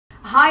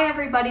Hi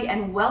everybody,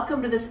 and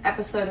welcome to this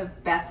episode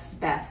of Beth's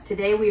Best.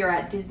 Today we are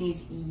at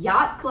Disney's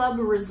Yacht Club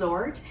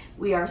Resort.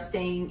 We are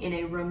staying in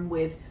a room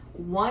with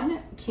one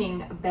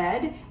king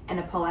bed and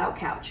a pull-out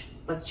couch.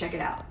 Let's check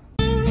it out.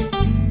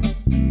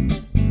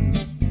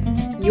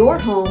 Your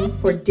home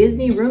for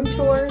Disney room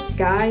tours,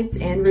 guides,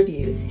 and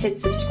reviews. Hit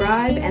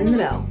subscribe and the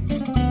bell.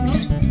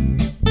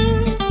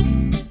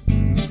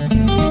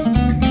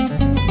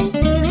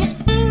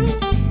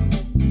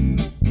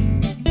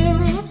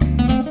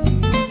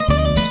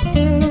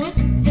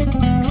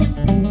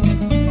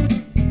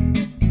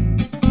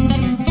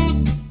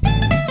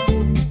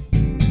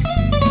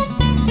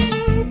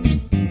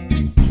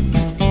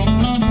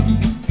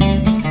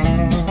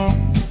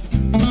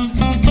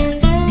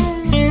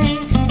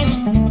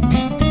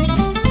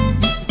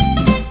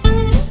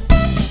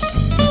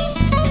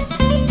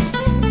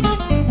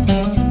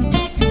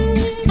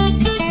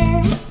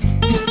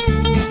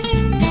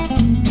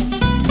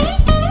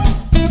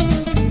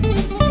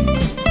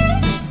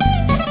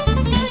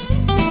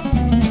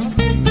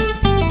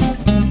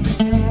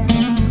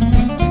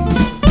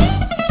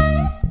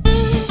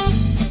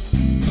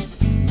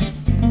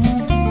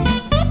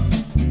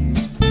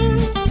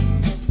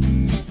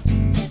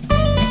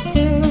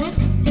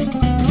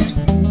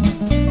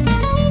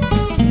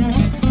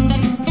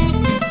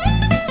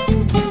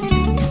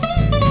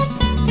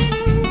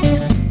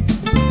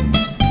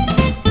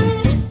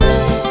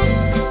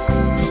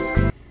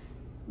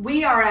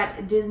 We are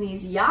at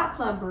Disney's Yacht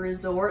Club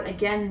Resort.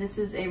 Again, this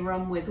is a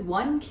room with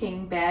one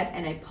king bed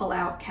and a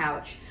pull-out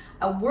couch.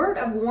 A word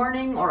of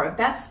warning or a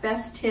Beth's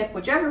Best tip,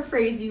 whichever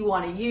phrase you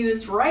want to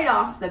use right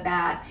off the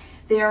bat,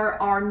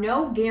 there are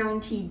no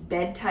guaranteed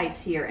bed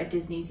types here at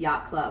Disney's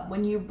Yacht Club.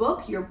 When you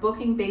book, you're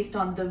booking based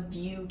on the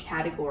view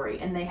category,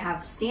 and they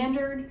have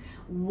standard,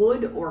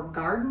 wood, or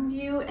garden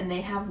view, and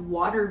they have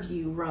water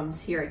view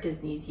rooms here at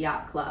Disney's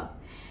Yacht Club.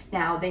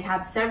 Now, they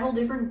have several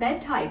different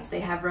bed types. They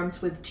have rooms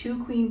with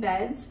 2 queen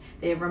beds,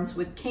 they have rooms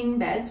with king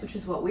beds, which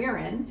is what we're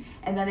in,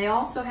 and then they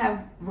also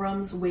have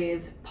rooms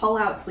with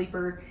pull-out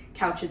sleeper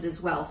couches as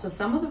well. So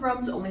some of the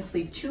rooms only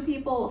sleep 2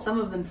 people,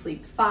 some of them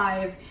sleep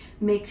 5.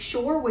 Make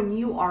sure when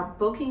you are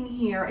booking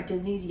here at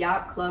Disney's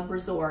Yacht Club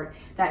Resort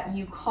that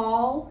you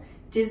call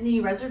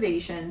Disney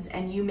Reservations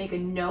and you make a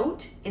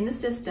note in the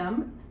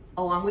system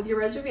along with your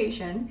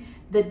reservation,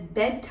 the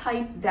bed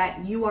type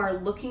that you are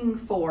looking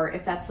for,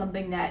 if that's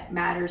something that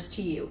matters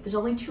to you. If there's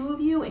only 2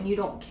 of you and you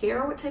don't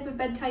care what type of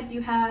bed type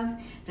you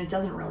have, then it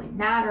doesn't really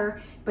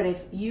matter. But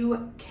if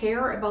you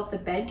care about the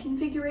bed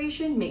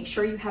configuration, make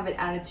sure you have it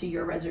added to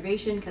your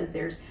reservation because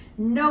there's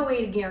no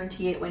way to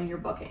guarantee it when you're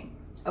booking.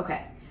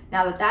 Okay.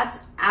 Now that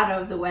that's out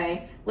of the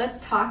way, let's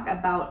talk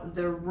about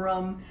the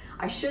room.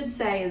 I should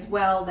say as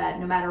well that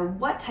no matter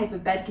what type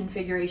of bed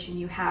configuration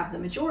you have, the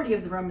majority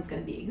of the room is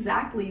going to be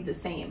exactly the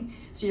same.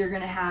 So you're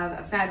going to have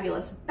a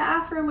fabulous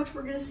bathroom, which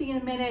we're going to see in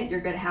a minute. You're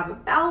going to have a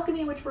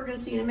balcony, which we're going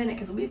to see in a minute,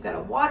 because we've got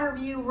a water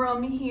view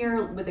room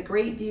here with a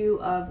great view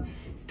of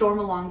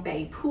Stormalong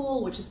Bay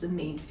pool, which is the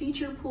main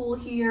feature pool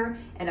here,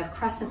 and of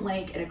Crescent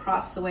Lake, and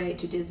across the way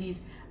to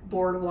Disney's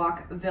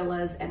Boardwalk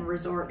Villas and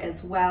Resort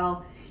as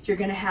well. You're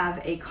gonna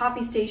have a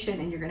coffee station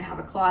and you're gonna have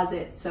a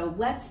closet. So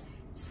let's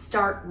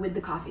start with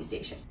the coffee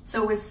station.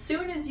 So as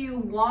soon as you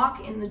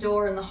walk in the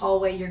door in the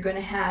hallway, you're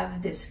gonna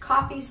have this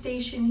coffee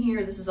station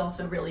here. This is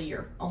also really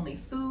your only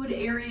food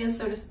area,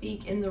 so to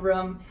speak, in the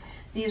room.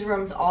 These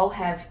rooms all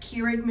have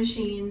Keurig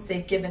machines.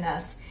 They've given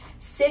us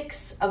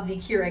 6 of the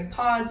Keurig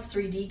pods,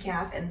 3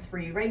 decaf and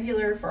 3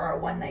 regular for our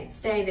one-night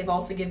stay. They've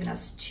also given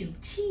us 2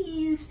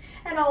 teas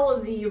and all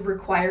of the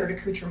required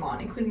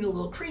accoutrement, including the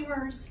little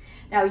creamers.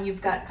 Now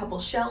you've got a couple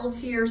shelves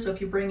here, so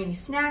if you bring any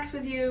snacks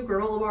with you,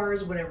 granola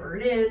bars, whatever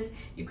it is,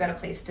 you've got a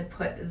place to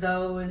put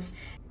those.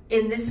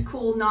 In this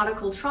cool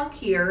nautical trunk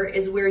here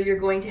is where you're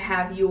going to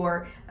have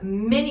your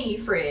mini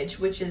fridge,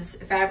 which is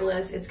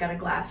fabulous. It's got a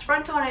glass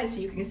front on it, so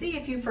you can see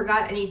if you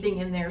forgot anything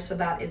in there, so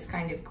that is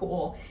kind of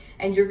cool.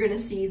 And you're gonna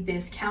see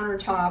this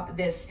countertop,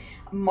 this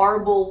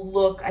marble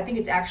look. I think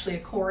it's actually a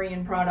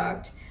Korean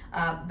product.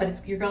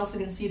 But you're also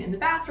going to see it in the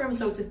bathroom,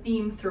 so it's a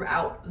theme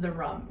throughout the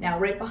room. Now,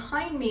 right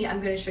behind me,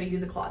 I'm going to show you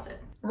the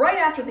closet. Right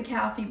after the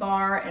coffee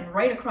bar and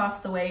right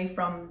across the way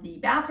from the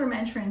bathroom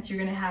entrance, you're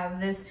going to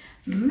have this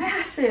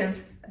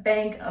massive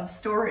bank of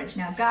storage.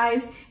 Now,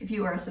 guys, if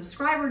you are a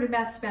subscriber to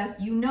Beth's Best,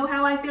 you know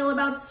how I feel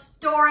about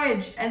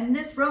storage, and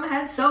this room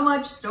has so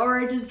much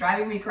storage, it's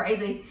driving me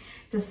crazy.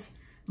 This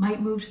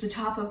might move to the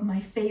top of my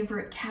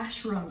favorite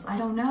cash rooms. I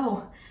don't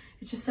know.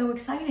 It's just so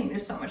exciting.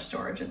 There's so much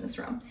storage in this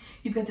room.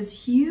 You've got this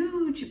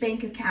huge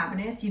bank of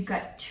cabinets. You've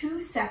got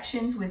 2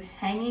 sections with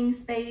hanging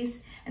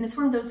space. And it's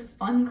one of those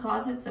fun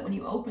closets that when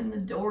you open the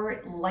door,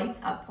 it lights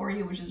up for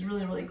you, which is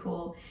really, really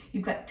cool.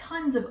 You've got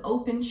tons of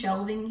open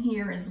shelving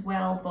here as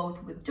well,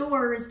 both with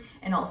doors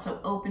and also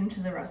open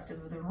to the rest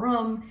of the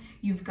room.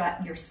 You've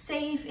got your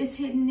safe is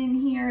hidden in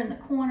here in the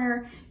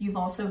corner. You've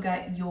also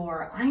got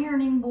your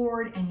ironing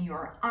board and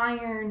your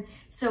iron.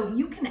 So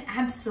you can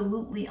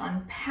absolutely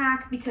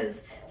unpack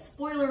because,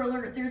 spoiler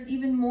alert, there's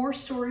even more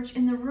storage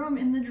in the room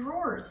in the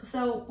drawers.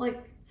 So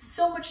like,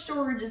 So much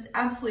storage, it's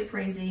absolutely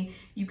crazy.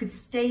 You could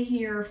stay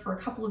here for a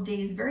couple of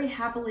days very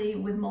happily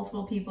with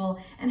multiple people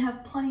and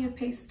have plenty of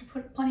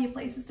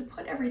places to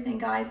put everything,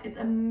 guys. It's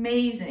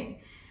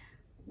amazing.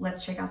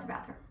 Let's check out the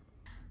bathroom.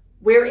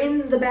 We're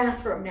in the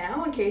bathroom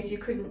now, in case you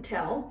couldn't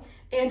tell.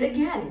 And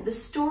again, the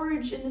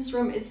storage in this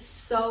room is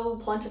so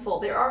plentiful.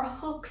 There are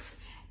hooks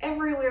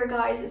everywhere,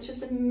 guys. It's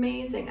just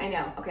amazing. I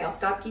know. Okay, I'll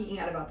stop geeking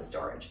out about the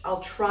storage.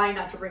 I'll try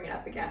not to bring it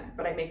up again,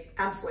 but I make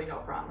absolutely no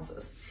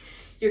promises.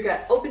 You've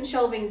got open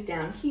shelvings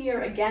down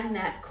here. Again,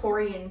 that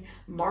Korean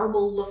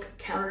marble look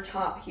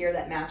countertop here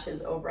that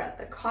matches over at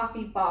the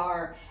coffee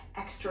bar.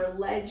 Extra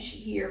ledge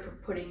here for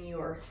putting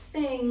your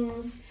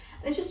things.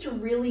 And it's just a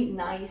really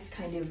nice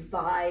kind of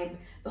vibe.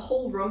 The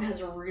whole room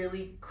has a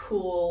really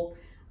cool,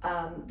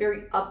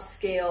 very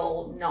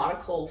upscale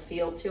nautical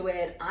feel to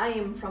it. I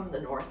am from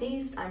the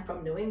Northeast, I'm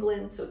from New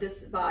England, so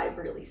this vibe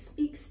really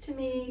speaks to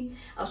me.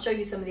 I'll show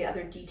you some of the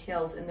other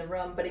details in the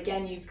room, but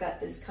again, you've got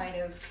this kind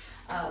of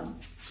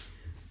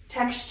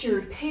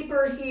textured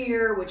paper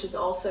here, which is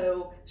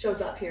also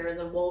shows up here in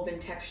the woven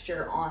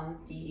texture on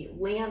the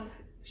lamp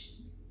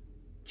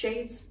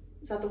shades.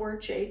 Is that the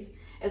word? Shades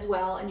as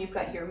well. And you've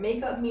got your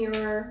makeup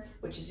mirror,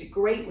 which is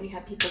great when you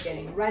have people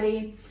getting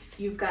ready.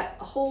 You've got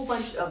a whole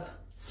bunch of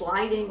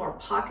sliding or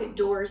pocket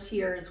doors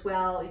here as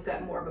well. You've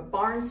got more of a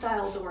barn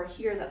style door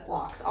here that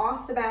blocks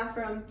off the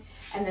bathroom.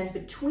 And then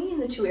between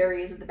the two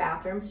areas of the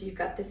bathroom, so you've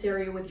got this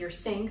area with your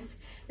sinks,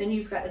 then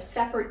you've got a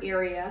separate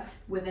area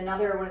with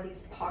another one of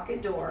these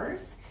pocket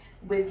doors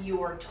with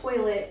your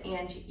toilet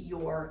and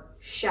your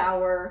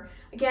shower.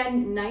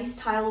 Again, nice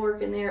tile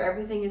work in there.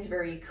 Everything is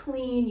very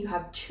clean. You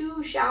have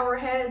 2 shower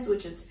heads,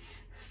 which is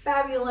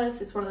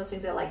fabulous. It's one of those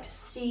things I like to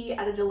see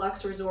at a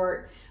deluxe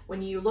resort.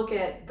 When you look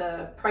at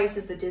the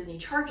prices that Disney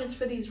charges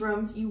for these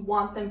rooms, you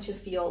want them to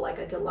feel like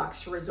a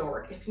deluxe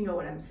resort, if you know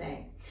what I'm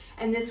saying.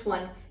 And this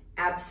one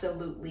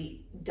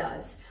absolutely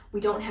does. We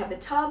don't have a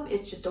tub,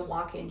 it's just a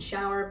walk-in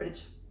shower, but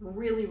it's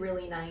really,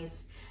 really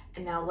nice.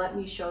 And now let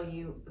me show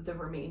you the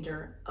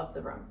remainder of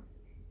the room.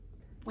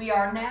 We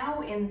are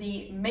now in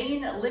the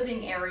main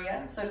living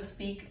area, so to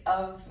speak,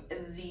 of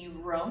the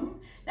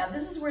room. Now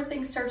this is where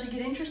things start to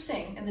get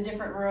interesting in the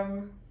different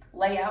room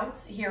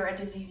layouts here at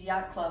Disney's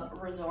Yacht Club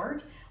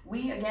Resort.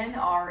 We again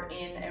are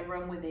in a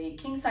room with a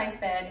king-size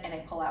bed and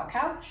a pull-out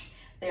couch.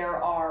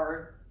 There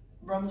are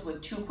rooms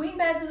with 2 queen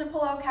beds and a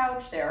pull-out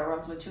couch. There are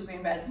rooms with 2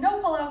 queen beds,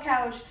 no pull-out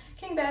couch,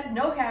 king bed,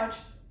 no couch.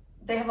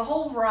 They have a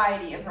whole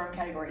variety of room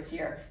categories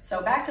here.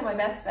 So back to my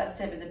best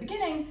tip at the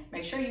beginning,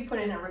 make sure you put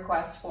in a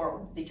request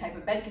for the type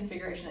of bed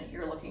configuration that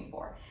you're looking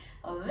for.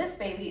 This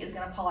baby is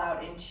gonna pull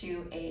out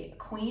into a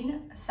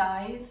queen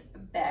size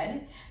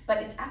bed, but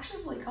it's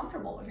actually really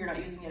comfortable if you're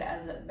not using it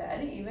as a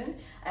bed even.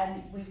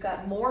 And we've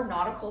got more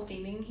nautical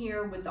theming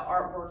here with the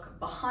artwork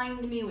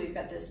behind me. We've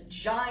got this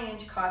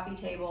giant coffee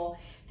table.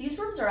 These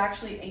rooms are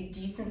actually a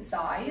decent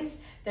size.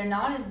 They're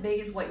not as big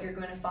as what you're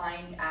going to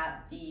find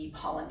at the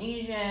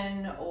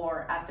Polynesian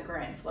or at the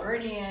Grand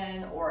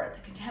Floridian or at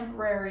the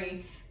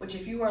Contemporary, which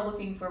if you are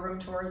looking for room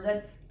tours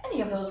at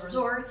any of those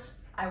resorts,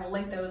 I will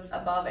link those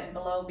above and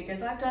below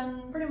because I've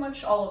done pretty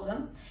much all of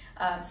them.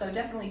 So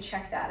definitely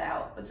check that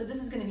out. But so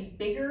this is going to be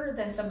bigger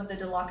than some of the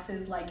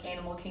deluxes like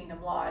Animal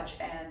Kingdom Lodge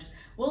and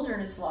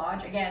Wilderness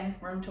Lodge. Again,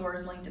 room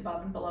tours linked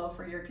above and below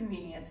for your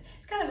convenience.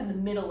 It's kind of in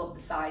the middle of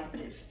the size,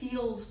 but it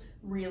feels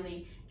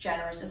really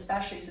generous,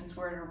 especially since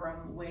we're in a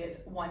room with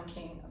 1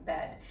 king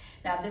bed.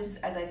 Now this is,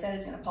 as I said,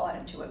 it's going to pull out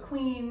into a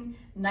queen.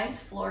 Nice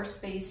floor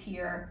space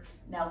here.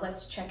 Now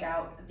let's check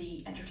out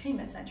the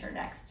entertainment center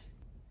next.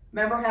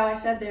 Remember how I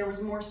said there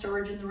was more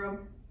storage in the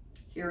room?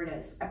 Here it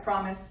is. I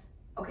promise.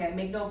 Okay, I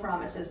make no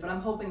promises, but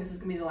I'm hoping this is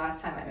gonna be the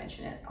last time I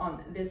mention it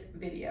on this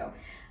video.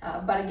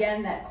 But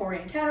again, that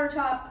Korean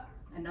countertop,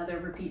 another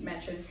repeat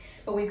mention.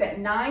 But we've got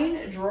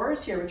 9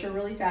 drawers here, which are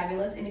really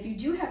fabulous. And if you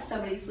do have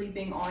somebody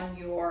sleeping on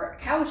your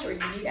couch or you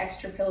need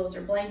extra pillows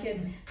or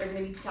blankets, they're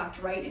gonna be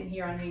tucked right in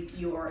here underneath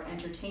your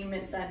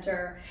entertainment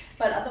center.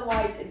 But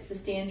otherwise, it's the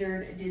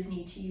standard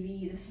Disney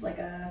TV. This is like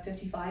a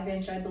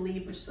 55-inch, I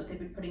believe, which is what they've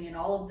been putting in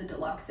all of the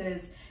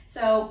deluxes.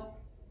 So,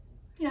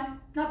 you know,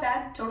 not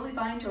bad, totally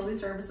fine, totally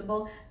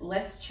serviceable.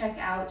 Let's check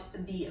out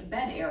the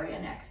bed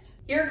area next.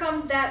 Here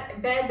comes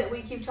that bed that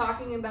we keep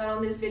talking about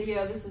on this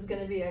video. This is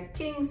gonna be a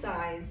king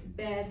size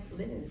bed.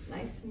 Linen is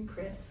nice and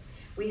crisp.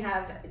 We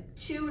have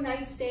 2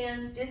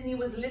 nightstands. Disney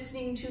was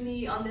listening to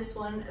me on this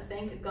one,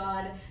 thank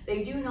God.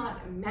 They do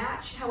not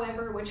match,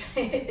 however, which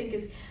I think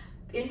is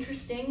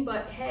interesting,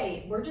 but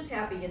hey, we're just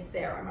happy it's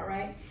there, am I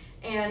right?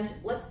 And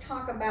let's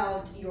talk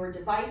about your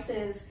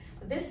devices.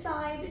 This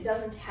side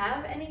doesn't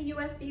have any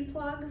USB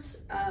plugs.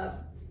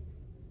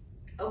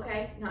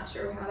 Okay, not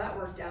sure how that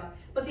worked out.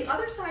 But the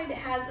other side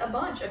has a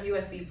bunch of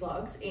USB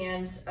plugs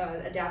and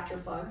adapter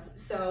plugs.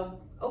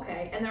 So,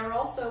 okay. And there are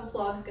also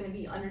plugs going to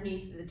be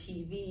underneath the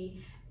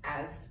TV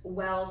as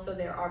well. So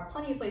there are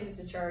plenty of places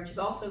to charge. You've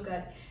also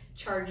got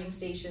charging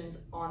stations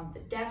on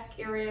the desk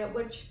area,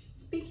 which,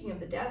 speaking of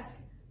the desk,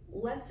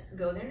 let's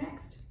go there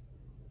next.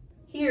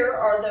 Here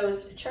are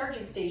those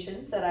charging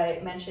stations that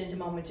I mentioned a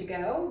moment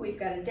ago. We've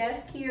got a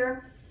desk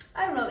here.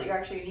 I don't know that you're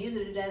actually going to use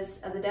it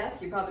as a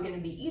desk. You're probably going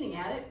to be eating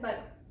at it,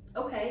 but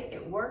okay,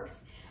 it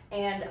works.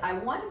 And I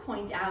want to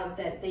point out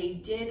that they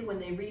did, when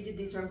they redid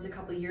these rooms a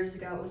couple of years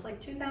ago, it was like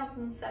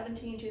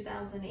 2017,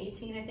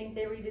 2018, I think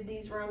they redid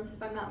these rooms,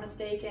 if I'm not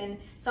mistaken.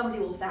 Somebody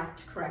will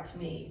fact correct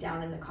me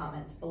down in the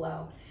comments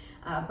below.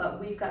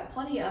 But we've got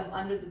plenty of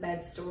under the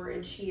bed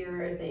storage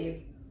here.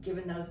 They've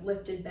given those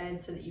lifted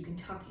beds so that you can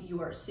tuck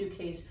your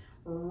suitcase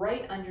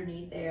right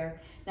underneath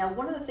there. Now,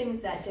 one of the things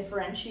that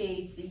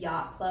differentiates the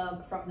yacht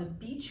club from the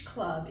beach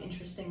club,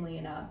 interestingly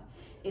enough,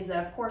 is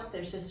that of course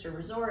they're sister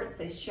resorts,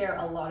 they share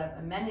a lot of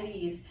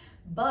amenities,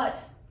 but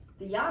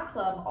the yacht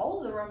club, all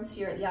of the rooms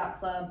here at the yacht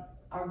club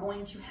are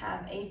going to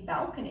have a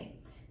balcony.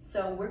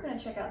 So we're going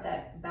to check out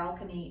that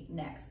balcony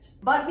next.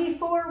 But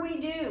before we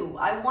do,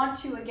 I want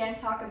to again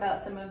talk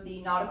about some of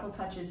the nautical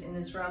touches in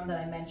this room that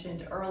I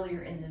mentioned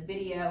earlier in the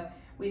video.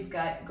 We've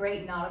got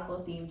great nautical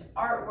themed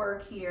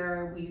artwork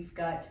here. We've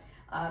got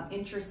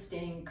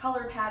interesting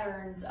color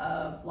patterns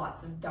of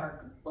lots of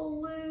dark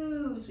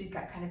blues. We've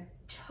got kind of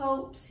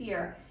taupes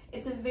here.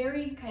 It's a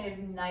very kind of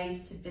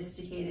nice,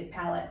 sophisticated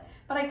palette.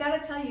 But I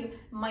gotta tell you,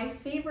 my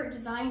favorite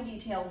design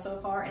detail so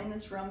far in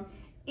this room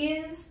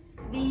is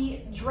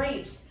the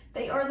drapes.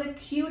 They are the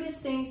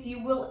cutest things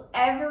you will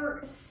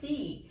ever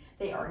see.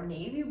 They are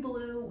navy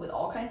blue with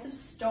all kinds of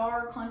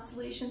star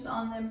constellations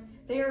on them.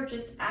 They are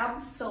just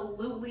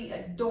absolutely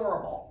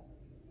adorable.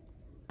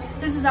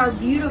 This is our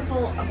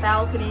beautiful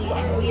balcony,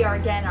 and we are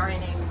in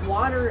a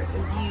water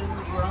view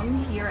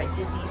room here at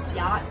Disney's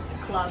Yacht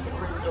Club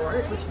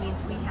Resort, which means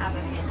we have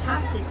a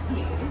fantastic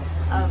view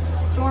of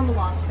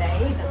Stormalong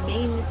Bay, the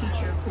main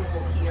feature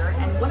pool here.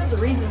 And one of the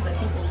reasons that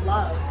people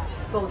love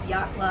both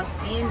Yacht Club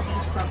and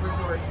Beach Club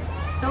resorts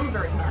so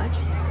very much,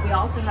 we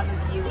also have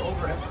a view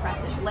over of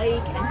Crescent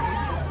Lake and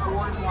Disney's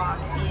Boardwalk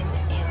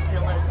and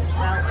villas as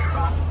well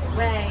across the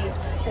way.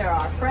 There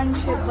are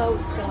friendship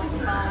boats going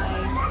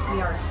by.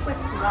 We are a quick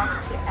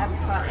walk to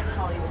Epcot and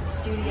Hollywood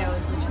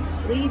Studios,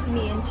 which leads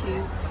me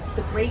into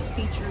the great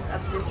features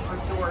of this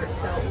resort.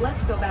 So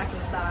let's go back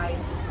inside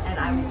and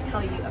I will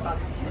tell you about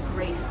the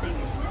great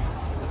things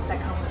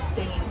that come with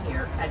staying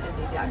here at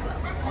Disney's Yacht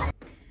Club.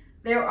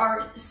 There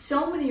are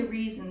so many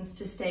reasons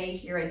to stay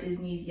here at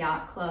Disney's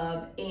Yacht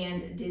Club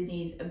and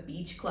Disney's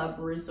Beach Club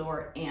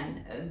Resort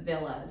and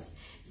Villas.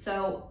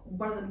 So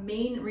one of the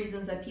main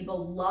reasons that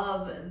people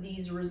love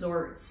these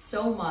resorts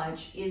so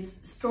much is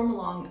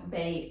Stormalong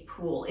Bay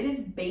Pool. It is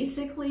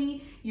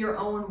basically your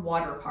own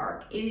water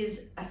park. It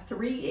is a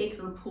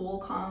 3-acre pool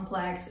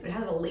complex. It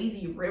has a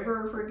lazy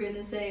river, for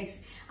goodness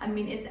sakes. I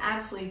mean, it's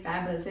absolutely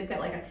fabulous. They've got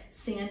like a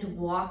sand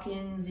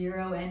walk-in,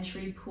 zero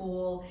entry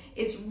pool.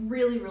 It's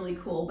really, really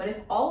cool. But if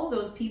all of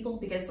those people,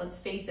 because let's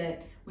face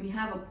it, when you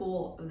have a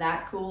pool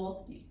that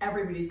cool,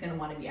 everybody's gonna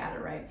wanna be at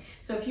it, right?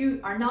 So if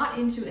you are not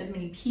into as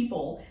many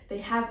people, they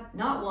have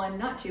not one,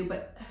 not two,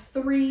 but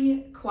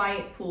 3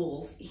 quiet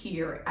pools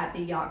here at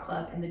the Yacht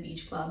Club and the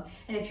Beach Club.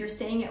 And if you're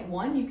staying at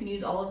one, you can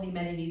use all of the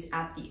amenities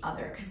at the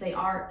other because they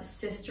are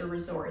sister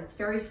resorts.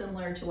 Very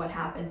similar to what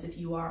happens if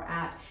you are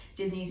at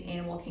Disney's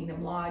Animal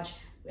Kingdom Lodge,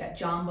 at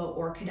Jambo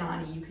or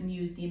Kidani. You can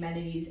use the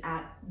amenities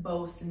at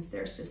both since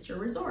they're sister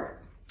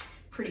resorts.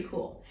 Pretty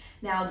cool.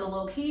 Now the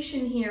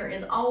location here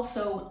is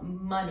also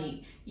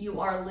money. You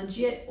are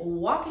legit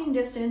walking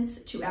distance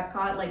to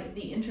Epcot, like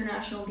the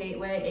International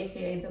Gateway,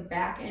 aka the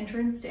back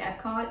entrance to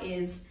Epcot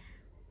is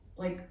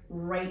like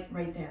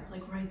right there,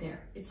 like right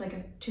there. It's like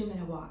a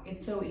 2-minute walk.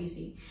 It's so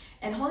easy.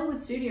 And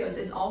Hollywood Studios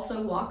is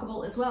also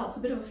walkable as well. It's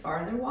a bit of a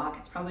farther walk.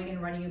 It's probably gonna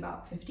run you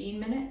about 15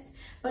 minutes.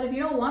 But if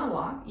you don't wanna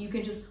walk, you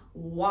can just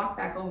walk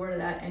back over to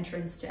that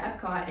entrance to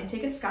Epcot and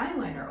take a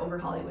Skyliner over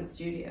Hollywood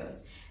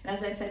Studios. And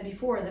as I said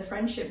before, the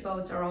friendship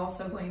boats are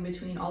also going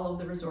between all of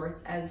the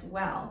resorts as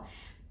well.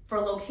 For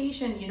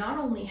location, you not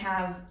only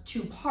have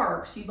 2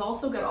 parks, you've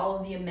also got all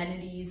of the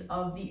amenities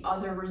of the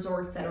other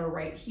resorts that are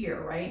right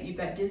here, right? You've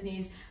got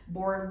Disney's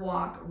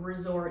Boardwalk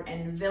Resort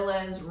and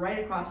Villas right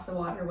across the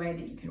waterway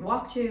that you can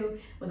walk to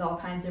with all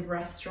kinds of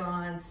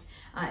restaurants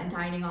and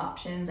dining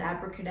options,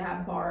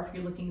 Abracadabra bar if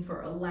you're looking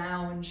for a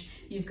lounge.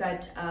 You've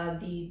got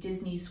the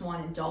Disney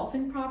Swan and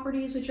Dolphin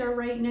properties, which are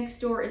right next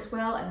door as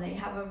well, and they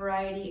have a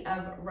variety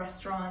of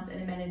restaurants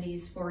and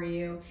amenities for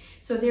you.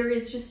 So there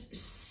is just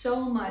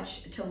so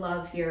much to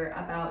love here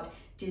about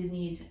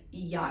Disney's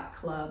Yacht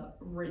Club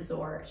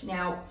Resort.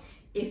 Now,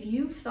 if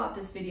you thought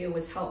this video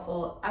was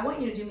helpful, I want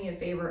you to do me a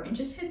favor and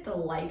just hit the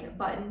like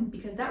button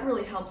because that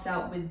really helps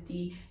out with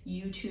the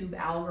YouTube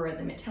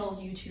algorithm. It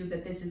tells YouTube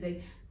that this is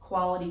a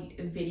quality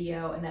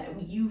video and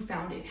that you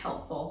found it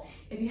helpful.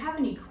 If you have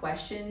any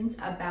questions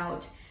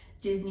about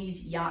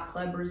Disney's Yacht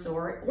Club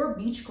Resort or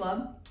Beach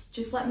Club,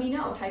 just let me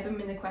know. Type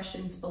them in the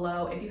questions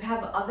below. If you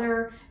have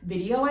other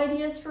video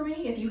ideas for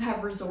me, if you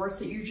have resorts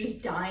that you're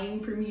just dying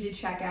for me to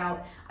check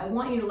out, I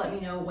want you to let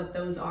me know what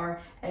those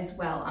are as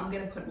well. I'm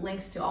gonna put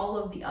links to all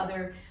of the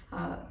other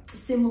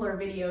similar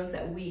videos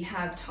that we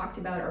have talked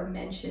about or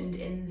mentioned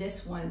in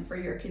this one for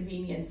your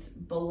convenience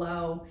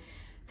below.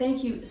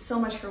 Thank you so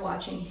much for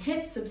watching.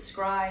 Hit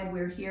subscribe.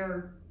 We're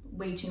here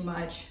way too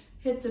much.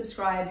 hit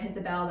subscribe, hit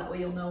the bell, that way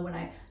you'll know when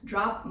I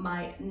drop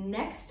my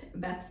next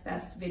Beth's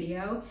Best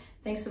video.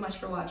 Thanks so much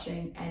for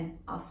watching, and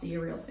I'll see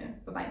you real soon.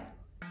 Bye-bye.